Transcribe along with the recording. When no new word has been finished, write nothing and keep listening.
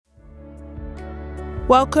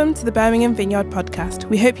Welcome to the Birmingham Vineyard podcast.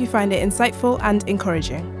 We hope you find it insightful and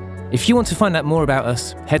encouraging. If you want to find out more about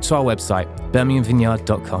us, head to our website,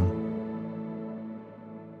 birminghamvineyard.com.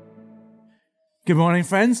 Good morning,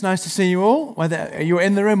 friends. Nice to see you all. Whether you're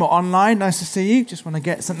in the room or online, nice to see you. Just want to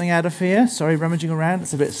get something out of here. Sorry, rummaging around.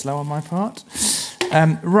 It's a bit slow on my part.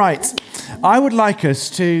 Right. I would like us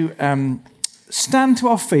to stand to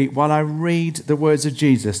our feet while I read the words of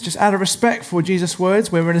Jesus. Just out of respect for Jesus' words,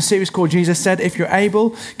 we're in a series called Jesus Said. If you're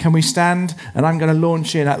able, can we stand? And I'm going to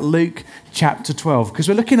launch in at Luke chapter 12, because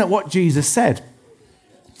we're looking at what Jesus said.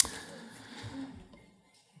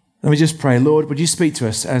 Let me just pray. Lord, would you speak to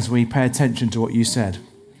us as we pay attention to what you said?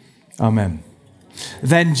 Amen.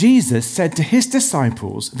 Then Jesus said to his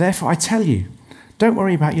disciples, therefore I tell you, don't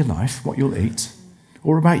worry about your life, what you'll eat,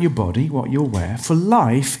 or about your body, what you'll wear, for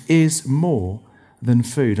life is more than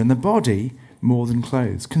food, and the body more than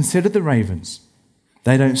clothes. Consider the ravens.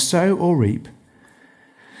 They don't sow or reap.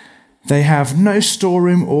 They have no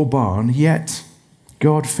storeroom or barn, yet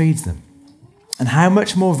God feeds them. And how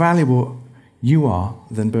much more valuable you are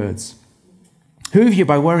than birds. Who of you,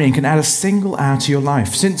 by worrying, can add a single hour to your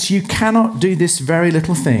life? Since you cannot do this very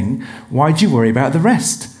little thing, why do you worry about the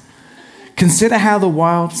rest? Consider how the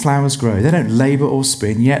wild flowers grow. They don't labor or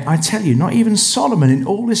spin, yet I tell you, not even Solomon in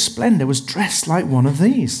all his splendor was dressed like one of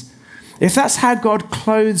these. If that's how God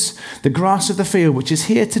clothes the grass of the field, which is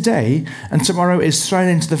here today and tomorrow is thrown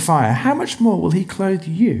into the fire, how much more will he clothe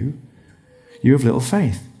you, you of little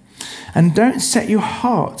faith? And don't set your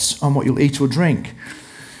hearts on what you'll eat or drink.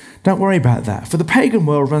 Don't worry about that, for the pagan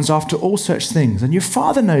world runs after all such things, and your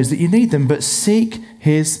Father knows that you need them, but seek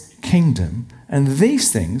his kingdom, and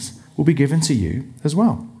these things will be given to you as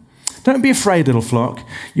well. Don't be afraid, little flock.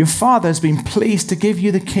 Your Father has been pleased to give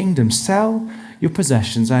you the kingdom. Sell your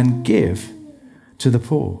possessions and give to the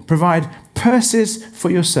poor. Provide purses for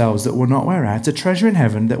yourselves that will not wear out, a treasure in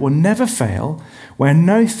heaven that will never fail, where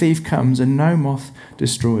no thief comes and no moth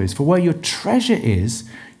destroys. For where your treasure is,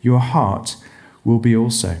 your heart will be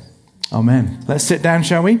also. Amen. Let's sit down,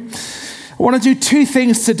 shall we? I want to do two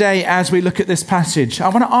things today as we look at this passage. I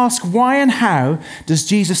want to ask, why and how does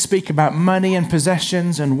Jesus speak about money and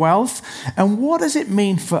possessions and wealth? And what does it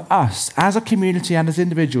mean for us as a community and as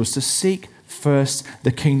individuals to seek first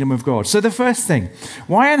the kingdom of God? So the first thing,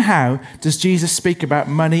 why and how does Jesus speak about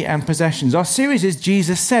money and possessions? Our series is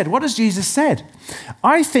Jesus Said. What has Jesus said?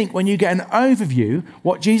 I think when you get an overview,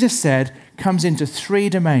 what Jesus said comes into three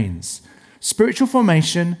domains: spiritual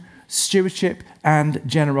formation, stewardship, and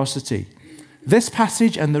generosity. This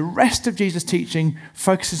passage and the rest of Jesus' teaching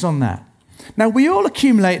focuses on that. Now, we all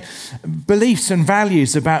accumulate beliefs and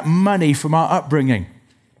values about money from our upbringing,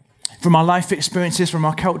 from our life experiences, from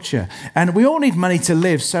our culture. And we all need money to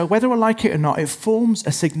live, so whether we like it or not, it forms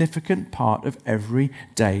a significant part of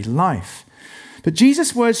everyday life. But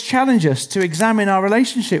Jesus' words challenge us to examine our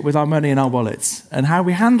relationship with our money and our wallets and how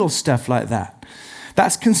we handle stuff like that.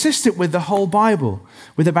 That's consistent with the whole Bible,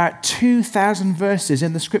 with about 2,000 verses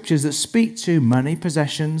in the scriptures that speak to money,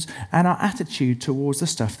 possessions, and our attitude towards the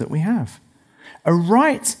stuff that we have. A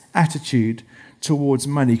right attitude towards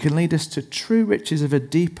money can lead us to true riches of a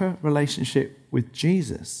deeper relationship with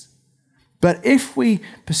Jesus. But if we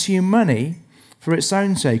pursue money for its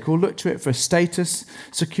own sake or look to it for status,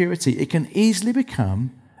 security, it can easily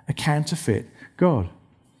become a counterfeit God.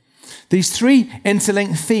 These three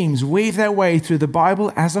interlinked themes weave their way through the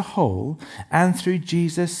Bible as a whole and through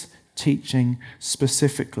Jesus' teaching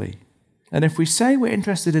specifically. And if we say we're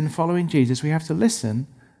interested in following Jesus, we have to listen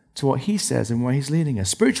to what he says and where he's leading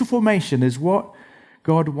us. Spiritual formation is what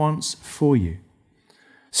God wants for you.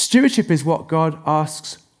 Stewardship is what God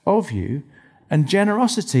asks of you, and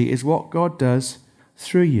generosity is what God does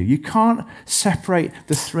through you. You can't separate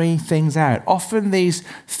the three things out. Often these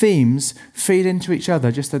themes feed into each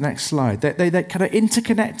other. Just the next slide. They're kind of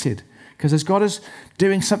interconnected, because as God is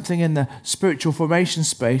doing something in the spiritual formation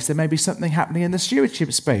space, there may be something happening in the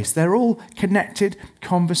stewardship space. They're all connected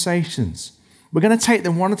conversations. We're going to take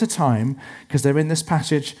them one at a time because they're in this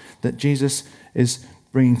passage that Jesus is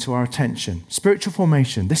bringing to our attention. Spiritual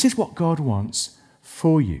formation. This is what God wants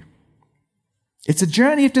for you. It's a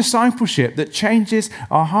journey of discipleship that changes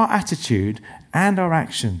our heart attitude and our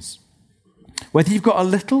actions. Whether you've got a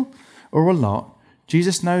little or a lot,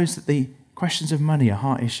 Jesus knows that the questions of money are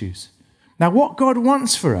heart issues. Now, what God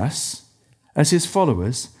wants for us as his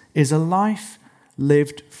followers is a life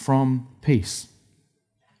lived from peace.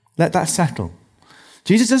 Let that settle.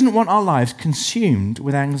 Jesus doesn't want our lives consumed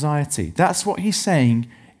with anxiety. That's what he's saying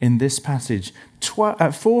in this passage.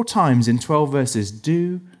 4 times in 12 verses,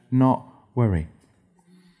 do not worry.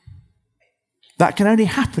 That can only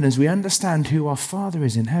happen as we understand who our Father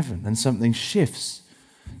is in heaven, and something shifts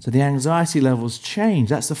So the anxiety levels change.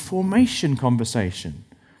 That's the formation conversation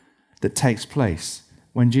that takes place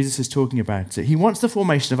when Jesus is talking about it. He wants the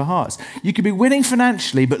formation of our hearts. You could be winning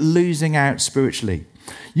financially but losing out spiritually.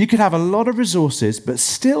 You could have a lot of resources but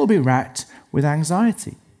still be racked with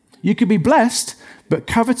anxiety. You could be blessed but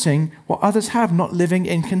coveting what others have, not living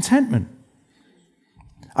in contentment.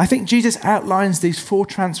 I think Jesus outlines these 4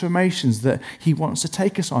 transformations that he wants to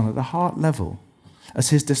take us on at the heart level as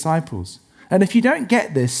his disciples. And if you don't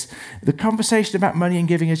get this, the conversation about money and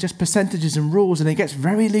giving is just percentages and rules, and it gets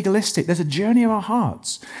very legalistic. There's a journey of our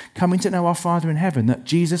hearts coming to know our Father in heaven that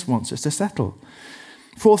Jesus wants us to settle.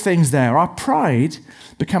 4 things there. Our pride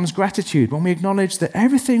becomes gratitude when we acknowledge that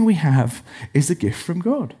everything we have is a gift from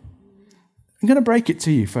God. I'm going to break it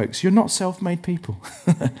to you, folks. You're not self-made people.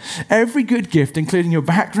 Every good gift, including your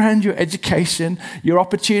background, your education, your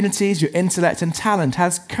opportunities, your intellect and talent,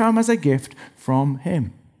 has come as a gift from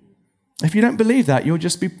him. If you don't believe that, you'll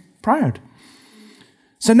just be proud.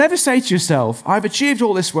 So never say to yourself, I've achieved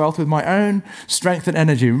all this wealth with my own strength and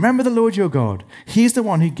energy. Remember the Lord your God. He's the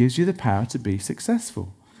one who gives you the power to be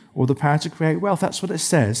successful, or the power to create wealth. That's what it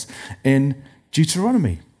says in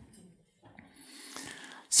Deuteronomy.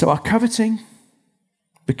 So our coveting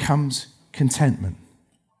becomes contentment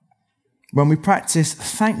when we practice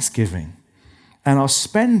thanksgiving and our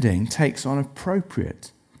spending takes on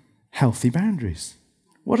appropriate, healthy boundaries.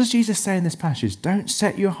 What does Jesus say in this passage? Don't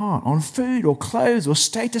set your heart on food or clothes or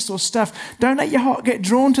status or stuff. Don't let your heart get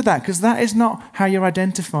drawn to that, because that is not how you're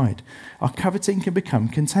identified. Our coveting can become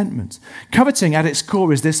contentment. Coveting at its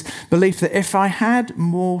core is this belief that if I had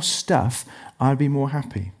more stuff, I'd be more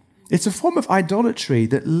happy. It's a form of idolatry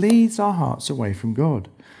that leads our hearts away from God.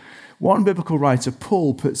 One biblical writer,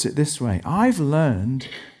 Paul, puts it this way: I've learned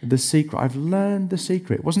the secret.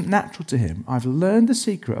 It wasn't natural to him. I've learned the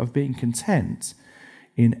secret of being content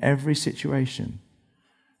in every situation.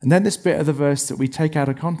 And then this bit of the verse that we take out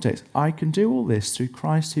of context, I can do all this through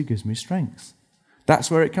Christ who gives me strength.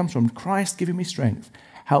 That's where it comes from. Christ giving me strength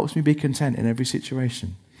helps me be content in every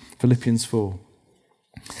situation. Philippians 4.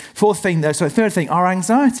 Third thing, our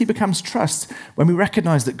anxiety becomes trust when we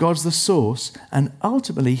recognize that God's the source and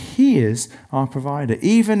ultimately he is our provider,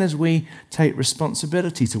 even as we take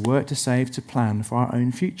responsibility to work, to save, to plan for our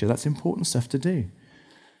own future. That's important stuff to do.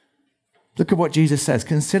 Look at what Jesus says.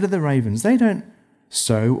 Consider the ravens. They don't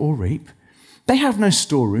sow or reap. They have no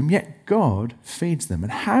storeroom, yet God feeds them.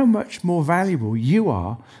 And how much more valuable you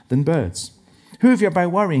are than birds. Who of you by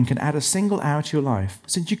worrying can add a single hour to your life?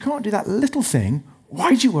 Since you can't do that little thing,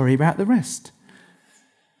 why do you worry about the rest?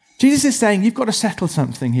 Jesus is saying you've got to settle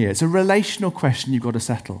something here. It's a relational question you've got to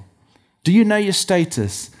settle. Do you know your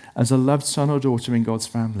status as a loved son or daughter in God's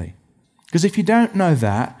family? Because if you don't know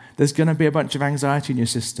that, there's going to be a bunch of anxiety in your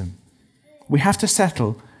system. We have to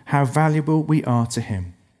settle how valuable we are to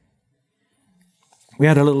him. We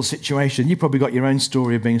had a little situation. You probably got your own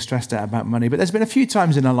story of being stressed out about money, but there's been a few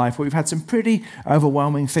times in our life where we've had some pretty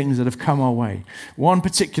overwhelming things that have come our way. One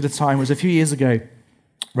particular time was a few years ago.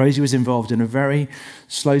 Rosie was involved in a very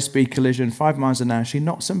slow-speed collision, 5 miles an hour. She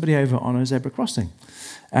knocked somebody over on a zebra crossing.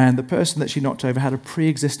 And the person that she knocked over had a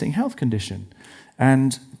pre-existing health condition.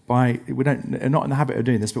 And we're not in the habit of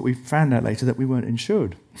doing this, but we found out later that we weren't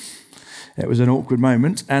insured. It was an awkward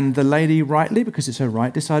moment, and the lady, rightly, because it's her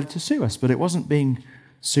right, decided to sue us. But it wasn't being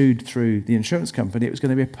sued through the insurance company. It was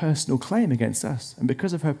going to be a personal claim against us. And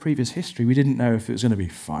because of her previous history, we didn't know if it was going to be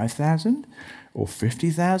 $5,000 or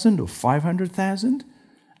 $50,000 or $500,000.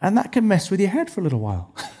 And that can mess with your head for a little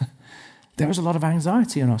while. There was a lot of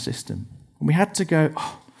anxiety in our system. And we had to go,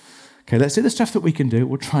 okay, let's do the stuff that we can do.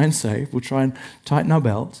 We'll try and save. We'll try and tighten our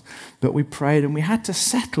belts. But we prayed, and we had to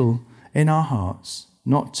settle in our hearts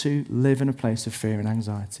not to live in a place of fear and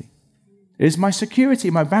anxiety. Is my security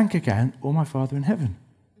my bank account or my Father in heaven?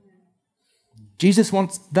 Jesus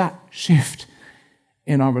wants that shift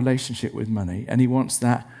in our relationship with money, and he wants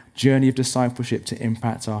that journey of discipleship to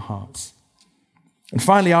impact our hearts. And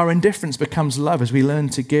finally, our indifference becomes love as we learn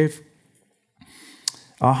to give.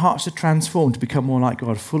 Our hearts are transformed to become more like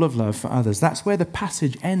God, full of love for others. That's where the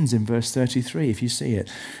passage ends in verse 33, if you see it,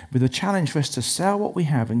 with a challenge for us to sell what we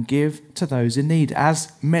have and give to those in need,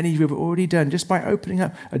 as many of you have already done, just by opening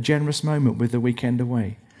up a generous moment with the weekend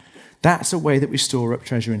away. That's a way that we store up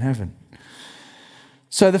treasure in heaven.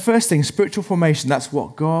 So the first thing, spiritual formation, that's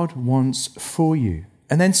what God wants for you.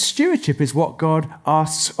 And then stewardship is what God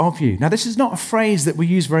asks of you. Now, this is not a phrase that we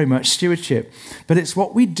use very much, stewardship, but it's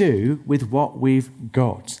what we do with what we've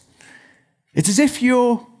got. It's as if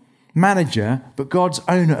you're manager, but God's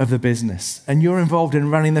owner of the business, and you're involved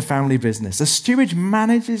in running the family business. A steward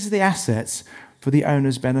manages the assets for the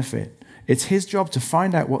owner's benefit. It's his job to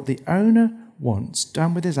find out what the owner wants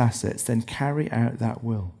done with his assets, then carry out that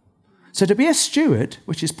will. So to be a steward,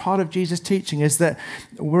 which is part of Jesus' teaching, is that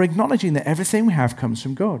we're acknowledging that everything we have comes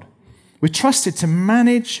from God. We're trusted to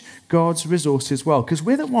manage God's resources well, because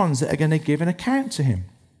we're the ones that are going to give an account to him.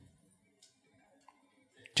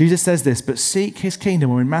 Jesus says this, but seek his kingdom,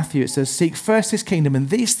 or in Matthew it says, seek first his kingdom, and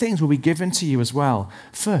these things will be given to you as well.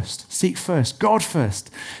 First, seek first, God first.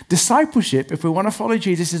 Discipleship, if we want to follow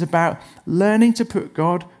Jesus, is about learning to put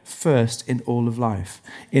God first in all of life,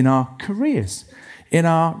 in our careers, in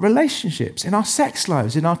our relationships, in our sex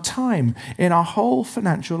lives, in our time, in our whole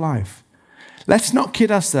financial life. Let's not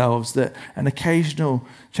kid ourselves that an occasional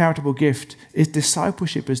charitable gift is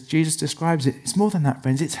discipleship as Jesus describes it. It's more than that,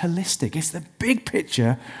 friends. It's holistic. It's the big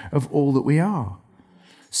picture of all that we are.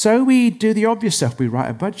 So we do the obvious stuff. We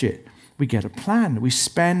write a budget. We get a plan. We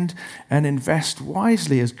spend and invest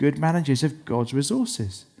wisely as good managers of God's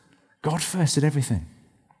resources. God first in everything.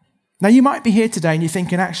 Now, you might be here today and you're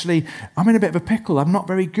thinking, actually, I'm in a bit of a pickle. I'm not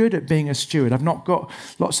very good at being a steward. I've not got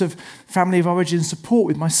lots of family of origin support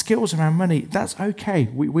with my skills around money. That's okay.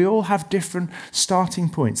 We all have different starting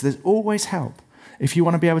points. There's always help if you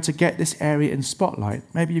want to be able to get this area in spotlight.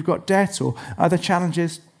 Maybe you've got debt or other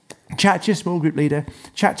challenges. Chat to your small group leader.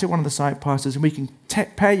 Chat to one of the site pastors, and we can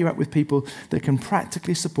pair you up with people that can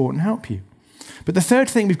practically support and help you. But the third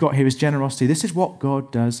thing we've got here is generosity. This is what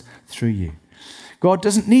God does through you. God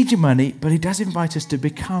doesn't need your money, but he does invite us to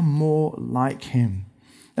become more like him.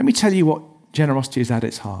 Let me tell you what generosity is at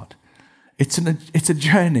its heart. It's a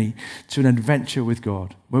journey to an adventure with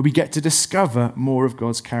God, where we get to discover more of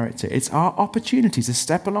God's character. It's our opportunity to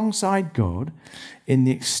step alongside God in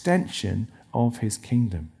the extension of his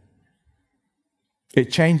kingdom.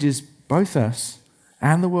 It changes both us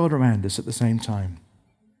and the world around us at the same time.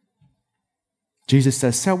 Jesus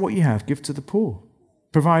says, sell what you have, give to the poor.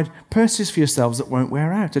 Provide purses for yourselves that won't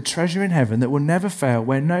wear out, a treasure in heaven that will never fail,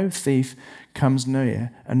 where no thief comes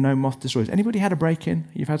near and no moth destroys. Anybody had a break-in?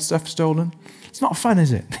 You've had stuff stolen? It's not fun,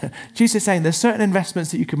 is it? Jesus is saying there's certain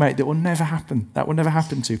investments that you can make that will never happen. That will never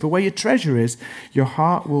happen to you. For where your treasure is, your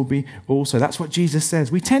heart will be also. That's what Jesus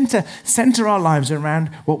says. We tend to center our lives around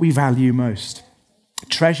what we value most.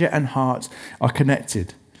 Treasure and heart are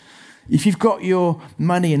connected. If you've got your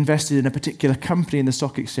money invested in a particular company in the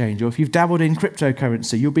stock exchange, or if you've dabbled in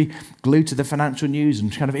cryptocurrency, you'll be glued to the financial news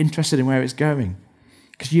and kind of interested in where it's going,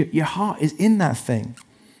 because your heart is in that thing.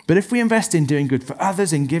 But if we invest in doing good for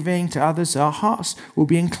others, in giving to others, our hearts will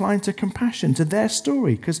be inclined to compassion, to their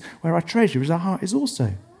story, because where our treasure is, our heart is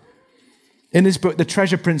also. In his book, The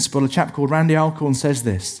Treasure Principle, a chap called Randy Alcorn says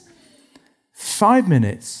this: 5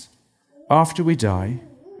 minutes after we die,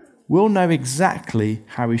 we'll know exactly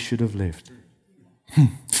how we should have lived.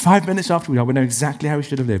 5 minutes after we die, we'll know exactly how we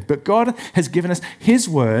should have lived. But God has given us his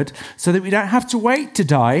word so that we don't have to wait to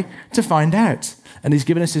die to find out. And he's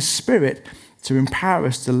given us his spirit to empower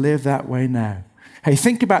us to live that way now. Hey,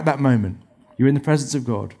 think about that moment. You're in the presence of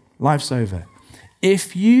God. Life's over.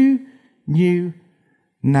 If you knew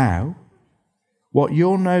now what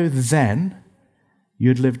you'll know then,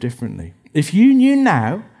 you'd live differently. If you knew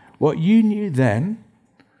now what you knew then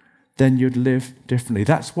you'd live differently.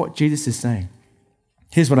 That's what Jesus is saying.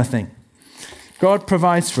 Here's what I think. God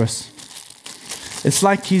provides for us. It's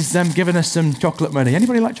like he's given us some chocolate money.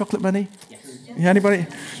 Anybody like chocolate money? Yes. Yeah, anybody?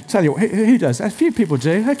 Tell you what, who does? A few people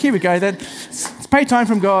do. Okay, here we go then. It's pay time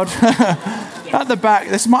from God. At the back.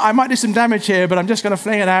 I might do some damage here, but I'm just going to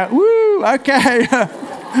fling it out. Woo! Okay.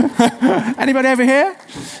 Anybody over here?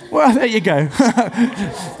 Well, there you go.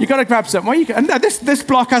 You got to grab something. Well, no, this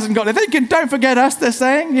block hasn't got it. Don't forget us, they're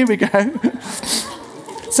saying. Here we go.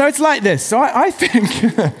 So it's like this. So I think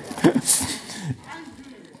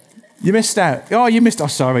you missed out. Oh, you missed. Oh,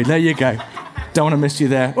 sorry. There you go. Don't want to miss you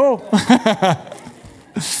there. Oh.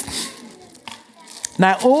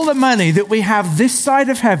 Now, all the money that we have this side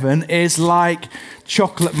of heaven is like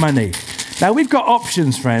chocolate money. Now, we've got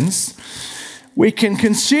options, friends. We can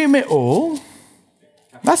consume it all.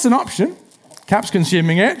 That's an option. Cap's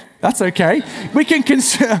consuming it. That's okay. We can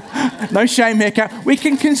consume. No shame here, Cap. We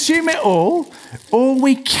can consume it all, or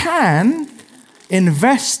we can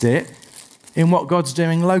invest it in what God's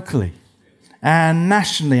doing locally and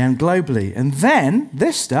nationally and globally. And then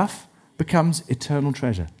this stuff becomes eternal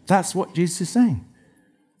treasure. That's what Jesus is saying.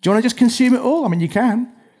 Do you want to just consume it all? I mean, you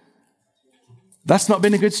can. That's not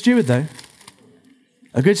being a good steward, though.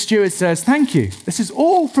 A good steward says, thank you. This is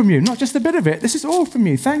all from you, not just a bit of it. This is all from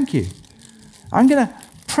you. Thank you. I'm going to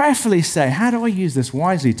prayerfully say, how do I use this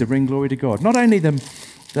wisely to bring glory to God? Not only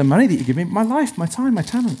the money that you give me, my life, my time, my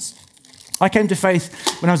talents. I came to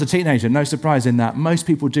faith when I was a teenager. No surprise in that. Most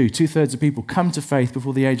people do. 2/3 of people come to faith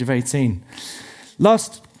before the age of 18.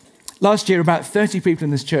 Last Last year, about 30 people in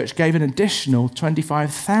this church gave an additional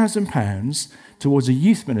 £25,000 towards a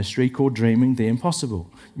youth ministry called Dreaming the Impossible.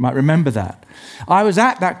 You might remember that. I was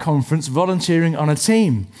at that conference volunteering on a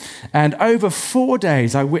team, and over 4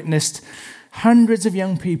 days I witnessed hundreds of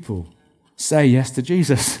young people say yes to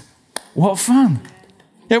Jesus. What fun.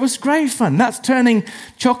 It was great fun. That's turning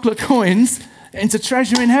chocolate coins into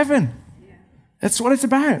treasure in heaven. That's what it's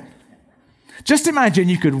about. Just imagine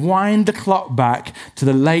you could wind the clock back to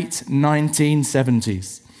the late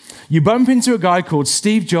 1970s. You bump into a guy called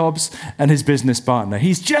Steve Jobs and his business partner.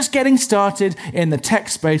 He's just getting started in the tech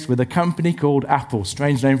space with a company called Apple.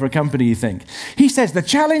 Strange name for a company, you think. He says, the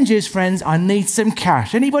challenge is, friends, I need some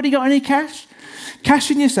cash. Anybody got any cash?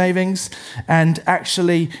 Cash in your savings. And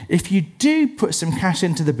actually, if you do put some cash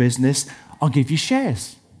into the business, I'll give you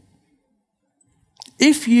shares.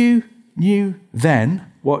 If you knew then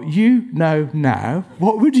what you know now,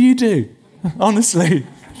 what would you do? Honestly,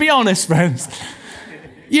 be honest, friends.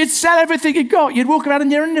 You'd sell everything you got. You'd walk around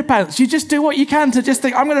in your underpants. You'd just do what you can to just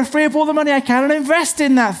think, I'm going to free up all the money I can and invest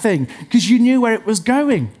in that thing, because you knew where it was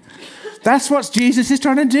going. That's what Jesus is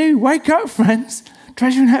trying to do. Wake up, friends.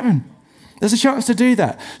 Treasure in heaven. There's a chance to do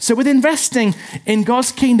that. So with investing in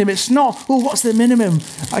God's kingdom, it's not, what's the minimum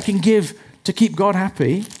I can give to keep God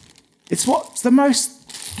happy? It's what's the most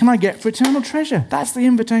can I get for eternal treasure? That's the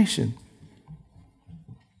invitation.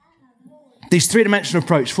 This three-dimensional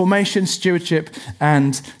approach, formation, stewardship,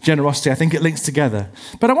 and generosity, I think it links together.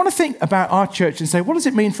 But I want to think about our church and say, what does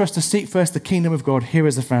it mean for us to seek first the kingdom of God here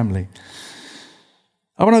as a family?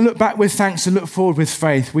 I want to look back with thanks and look forward with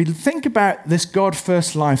faith. We think about this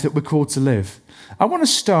God-first life that we're called to live. I want to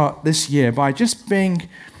start this year by just being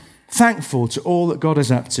thankful to all that God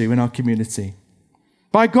is up to in our community.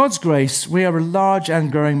 By God's grace, we are a large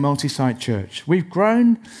and growing multi-site church. We've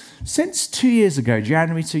grown since 2 years ago,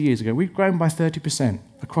 January 2 years ago, we've grown by 30%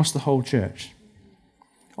 across the whole church.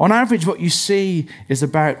 On average, what you see is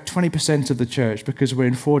about 20% of the church because we're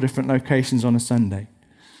in 4 different locations on a Sunday.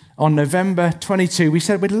 On November 22, we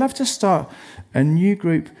said we'd love to start a new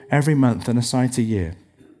group every month and a site a year.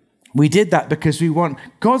 We did that because we want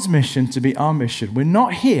God's mission to be our mission. We're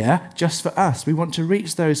not here just for us. We want to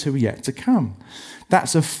reach those who are yet to come.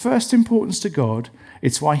 That's of first importance to God.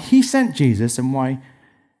 It's why he sent Jesus and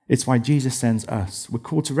it's why Jesus sends us. We're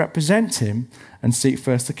called to represent him and seek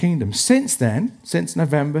first the kingdom. Since then, since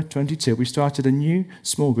November 22, we started a new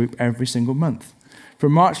small group every single month.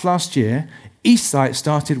 From March last year, Eastside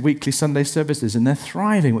started weekly Sunday services, and they're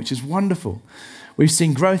thriving, which is wonderful. We've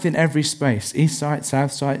seen growth in every space, Eastside,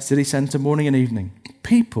 Southside, City Centre, morning and evening.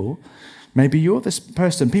 People, maybe you're this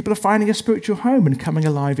person, people are finding a spiritual home and coming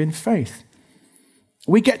alive in faith.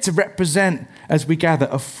 We get to represent, as we gather,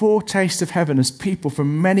 a foretaste of heaven as people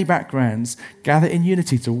from many backgrounds gather in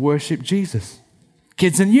unity to worship Jesus.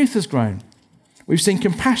 Kids and youth has grown. We've seen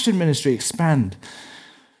compassion ministry expand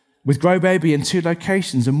with Grow Baby in 2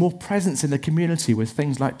 locations and more presence in the community with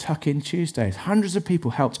things like Tuck-In Tuesdays. Hundreds of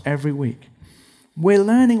people helped every week. We're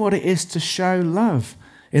learning what it is to show love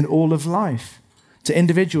in all of life. To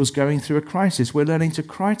individuals going through a crisis, we're learning to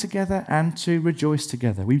cry together and to rejoice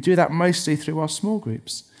together. We do that mostly through our small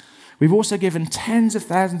groups. We've also given tens of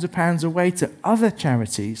thousands of pounds away to other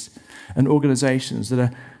charities and organisations that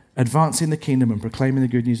are advancing the kingdom and proclaiming the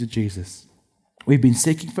good news of Jesus. We've been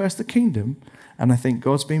seeking first the kingdom, and I think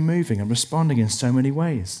God's been moving and responding in so many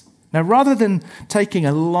ways. Now, rather than taking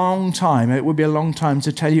a long time, it would be a long time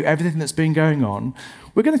to tell you everything that's been going on,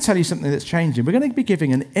 we're going to tell you something that's changing. We're going to be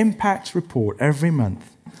giving an impact report every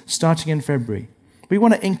month, starting in February. We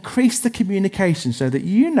want to increase the communication so that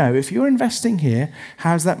you know if you're investing here,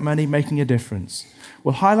 how's that money making a difference?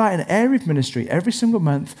 We'll highlight an area of ministry every single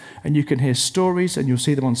month, and you can hear stories, and you'll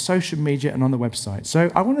see them on social media and on the website. So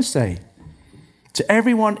I want to say to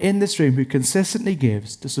everyone in this room who consistently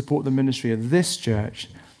gives to support the ministry of this church,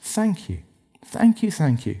 thank you. Thank you,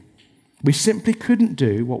 thank you. We simply couldn't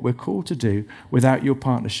do what we're called to do without your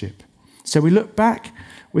partnership. So we look back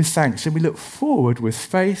with thanks and we look forward with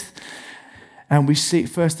faith and we seek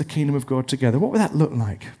first the kingdom of God together. What would that look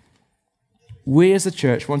like? We as a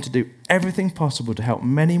church want to do everything possible to help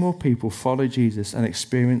many more people follow Jesus and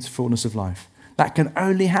experience fullness of life. That can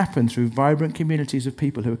only happen through vibrant communities of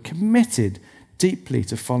people who are committed deeply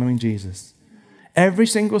to following Jesus. Every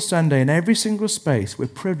single Sunday in every single space, we're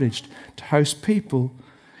privileged to host people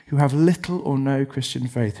who have little or no Christian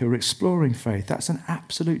faith, who are exploring faith. That's an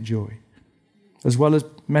absolute joy. As well as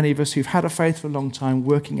many of us who've had a faith for a long time,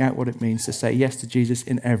 working out what it means to say yes to Jesus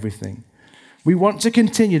in everything. We want to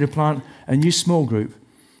continue to plant a new small group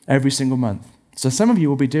every single month. So some of you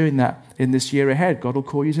will be doing that in this year ahead. God will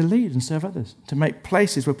call you to lead and serve others, to make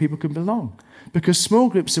places where people can belong. Because small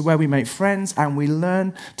groups are where we make friends and we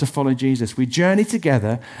learn to follow Jesus. We journey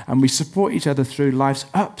together and we support each other through life's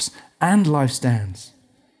ups and life's downs.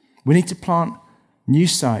 We need to plant new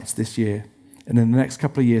sites this year and in the next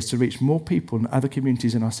couple of years to reach more people in other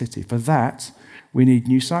communities in our city. For that, we need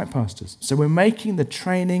new site pastors. So we're making the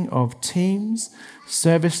training of teams,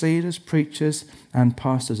 service leaders, preachers, and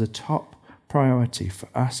pastors a top priority for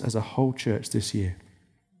us as a whole church this year.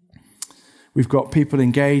 We've got people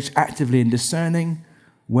engaged actively in discerning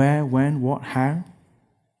where, when, what, how.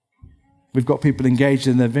 We've got people engaged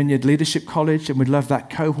in the Vineyard Leadership College, and we'd love that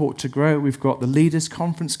cohort to grow. We've got the Leaders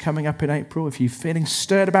Conference coming up in April. If you're feeling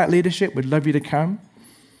stirred about leadership, we'd love you to come.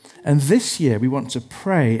 And this year, we want to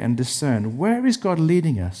pray and discern, where is God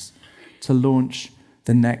leading us to launch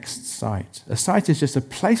the next site? A site is just a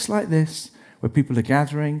place like this where people are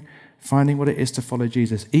gathering, finding what it is to follow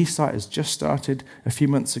Jesus. Eastside has just started a few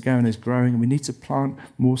months ago and is growing, and we need to plant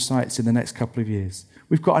more sites in the next couple of years.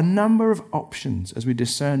 We've got a number of options as we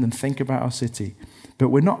discern and think about our city, but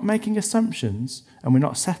we're not making assumptions and we're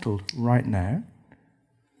not settled right now.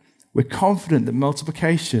 We're confident that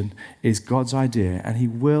multiplication is God's idea and he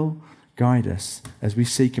will guide us as we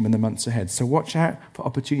seek him in the months ahead. So watch out for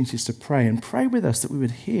opportunities to pray, and pray with us that we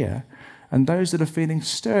would hear, and those that are feeling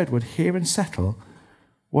stirred would hear and settle.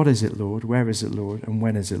 What is it, Lord? Where is it, Lord? And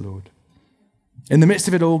when is it, Lord? In the midst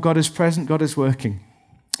of it all, God is present, God is working.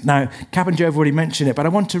 Now, Cap and Joe have already mentioned it, but I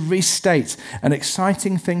want to restate an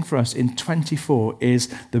exciting thing for us in 24 is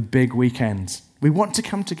the big weekends. We want to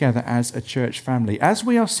come together as a church family. As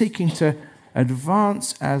we are seeking to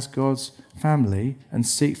advance as God's family and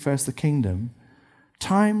seek first the kingdom,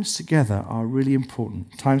 times together are really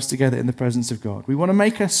important. Times together in the presence of God. We want to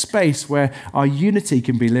make a space where our unity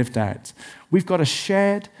can be lived out. We've got a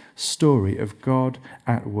shared story of God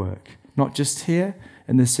at work, not just here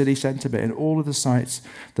in the city centre, but in all of the sites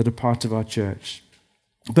that are part of our church.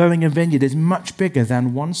 Birmingham Vineyard is much bigger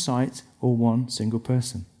than one site or one single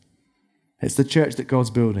person. It's the church that God's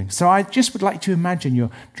building. So I just would like to imagine you're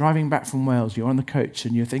driving back from Wales, you're on the coach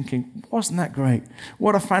and you're thinking, wasn't that great?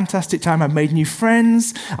 What a fantastic time. I've made new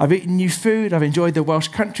friends, I've eaten new food, I've enjoyed the Welsh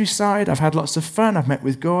countryside, I've had lots of fun, I've met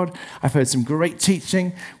with God, I've heard some great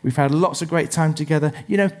teaching, we've had lots of great time together.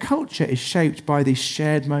 You know, culture is shaped by these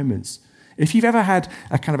shared moments. If you've ever had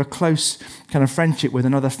a kind of a close kind of friendship with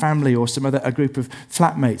another family or a group of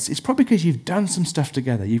flatmates, it's probably because you've done some stuff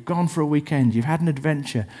together. You've gone for a weekend. You've had an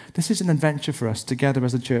adventure. This is an adventure for us together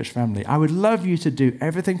as a church family. I would love you to do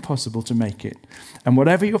everything possible to make it. And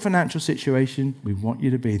whatever your financial situation, we want you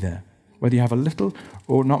to be there. Whether you have a little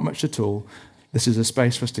or not much at all, this is a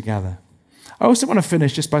space for us to gather. I also want to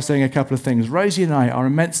finish just by saying a couple of things. Rosie and I are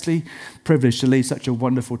immensely privileged to lead such a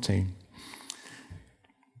wonderful team.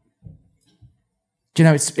 Do you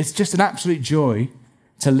know, it's just an absolute joy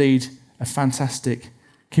to lead a fantastic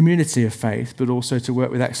community of faith, but also to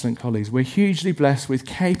work with excellent colleagues. We're hugely blessed with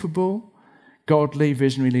capable, godly,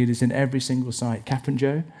 visionary leaders in every single site. Cap and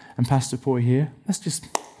Joe and Pastor Poy here. Let's just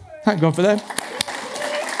thank God for them.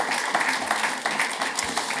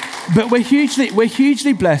 But we're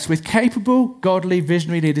hugely blessed with capable, godly,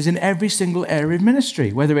 visionary leaders in every single area of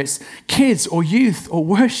ministry, whether it's kids or youth or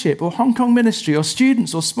worship or Hong Kong ministry or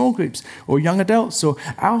students or small groups or young adults or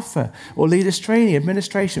Alpha or leaders training,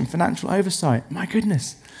 administration, financial oversight. My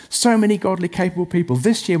goodness, so many godly, capable people.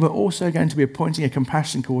 This year, we're also going to be appointing a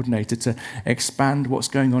compassion coordinator to expand what's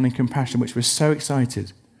going on in compassion, which we're so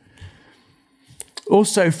excited.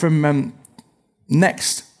 Also from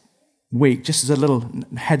next week, just as a little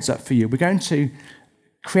heads up for you, we're going to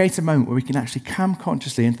create a moment where we can actually come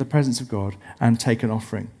consciously into the presence of God and take an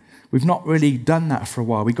offering. We've not really done that for a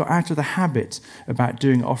while. We got out of the habit about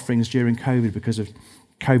doing offerings during COVID because of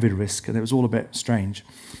COVID risk, and it was all a bit strange.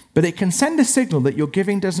 But it can send a signal that your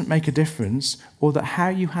giving doesn't make a difference, or that how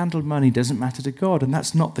you handle money doesn't matter to God, and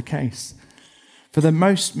that's not the case. For the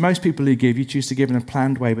most people who give, you choose to give in a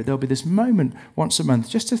planned way, but there'll be this moment once a month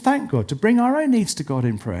just to thank God, to bring our own needs to God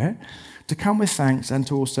in prayer, to come with thanks, and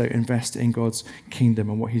to also invest in God's kingdom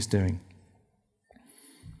and what he's doing.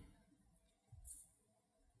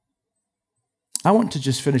 I want to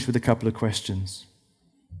just finish with a couple of questions.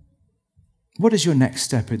 What is your next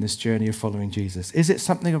step in this journey of following Jesus? Is it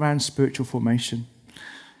something around spiritual formation?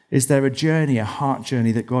 Is there a journey, a heart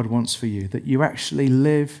journey that God wants for you, that you actually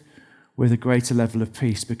live with a greater level of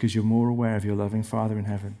peace because you're more aware of your loving Father in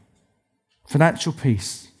heaven? Financial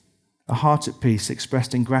peace, a heart at peace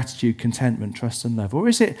expressed in gratitude, contentment, trust and love. Or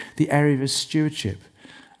is it the area of stewardship?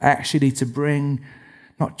 I actually need to bring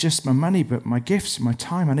not just my money, but my gifts, my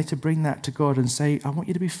time. I need to bring that to God and say, I want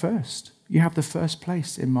you to be first. You have the first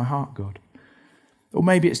place in my heart, God. Or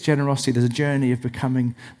maybe it's generosity. There's a journey of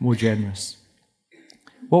becoming more generous.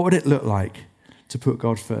 What would it look like to put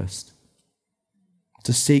God first?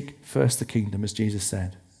 To seek first the kingdom, as Jesus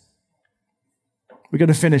said. We're going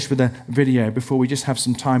to finish with a video before we just have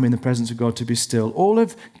some time in the presence of God to be still. All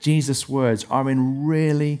of Jesus' words are in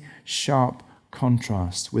really sharp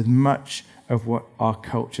contrast with much of what our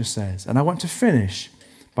culture says. And I want to finish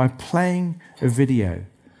by playing a video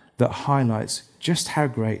that highlights just how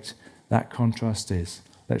great that contrast is.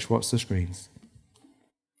 Let's watch the screens.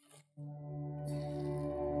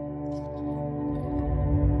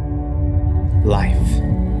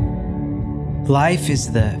 Life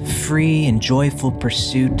is the free and joyful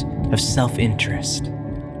pursuit of self-interest.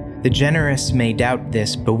 The generous may doubt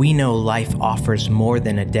this, but we know life offers more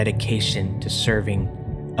than a dedication to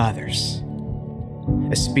serving others.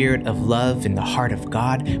 A spirit of love in the heart of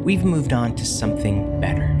God, we've moved on to something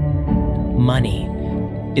better. Money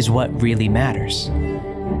is what really matters.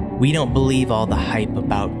 We don't believe all the hype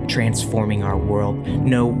about transforming our world.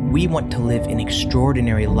 No, we want to live an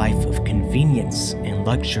extraordinary life of convenience and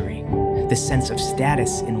luxury, the sense of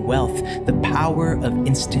status and wealth, the power of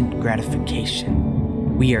instant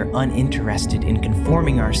gratification. We are uninterested in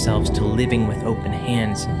conforming ourselves to living with open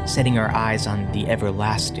hands, setting our eyes on the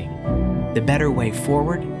everlasting. The better way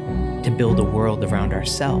forward? To build a world around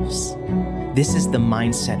ourselves. This is the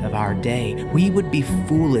mindset of our day. We would be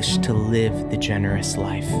foolish to live the generous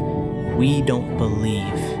life. We don't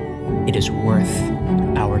believe it is worth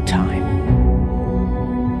our time.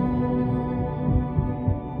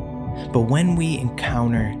 But when we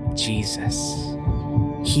encounter Jesus,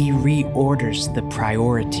 He reorders the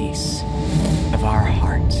priorities of our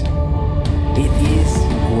heart. It is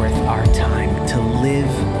worth our time to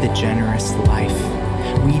live the generous life.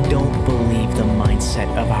 We don't believe the mindset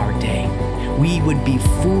of our day. We would be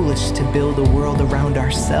foolish to build a world around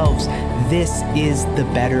ourselves. This is the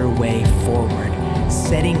better way forward.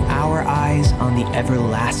 Setting our eyes on the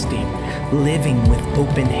everlasting, living with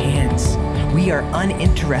open hands. We are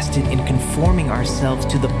uninterested in conforming ourselves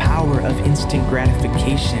to the power of instant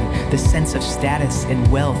gratification, the sense of status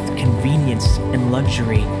and wealth, convenience and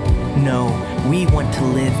luxury. No, we want to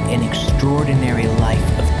live an extraordinary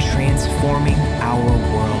life of transforming our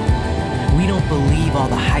world. We don't believe all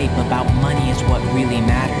the hype about money is what really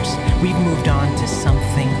matters. We've moved on to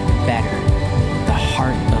something better. The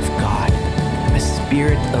heart of God. A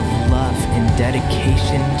spirit of love and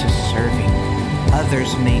dedication to serving.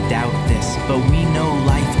 Others may doubt this, but we know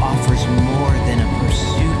life offers more than a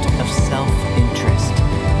pursuit of self-interest.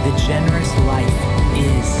 The generous life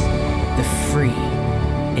is the free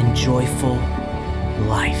and joyful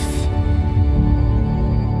life.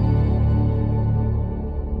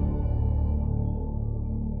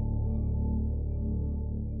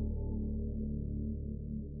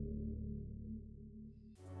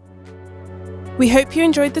 We hope you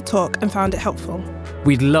enjoyed the talk and found it helpful.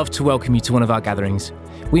 We'd love to welcome you to one of our gatherings.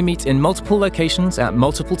 We meet in multiple locations at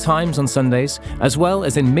multiple times on Sundays, as well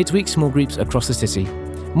as in midweek small groups across the city.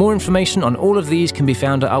 More information on all of these can be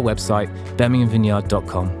found at our website,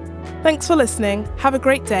 birminghamvineyard.com. Thanks for listening. Have a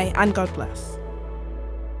great day and God bless.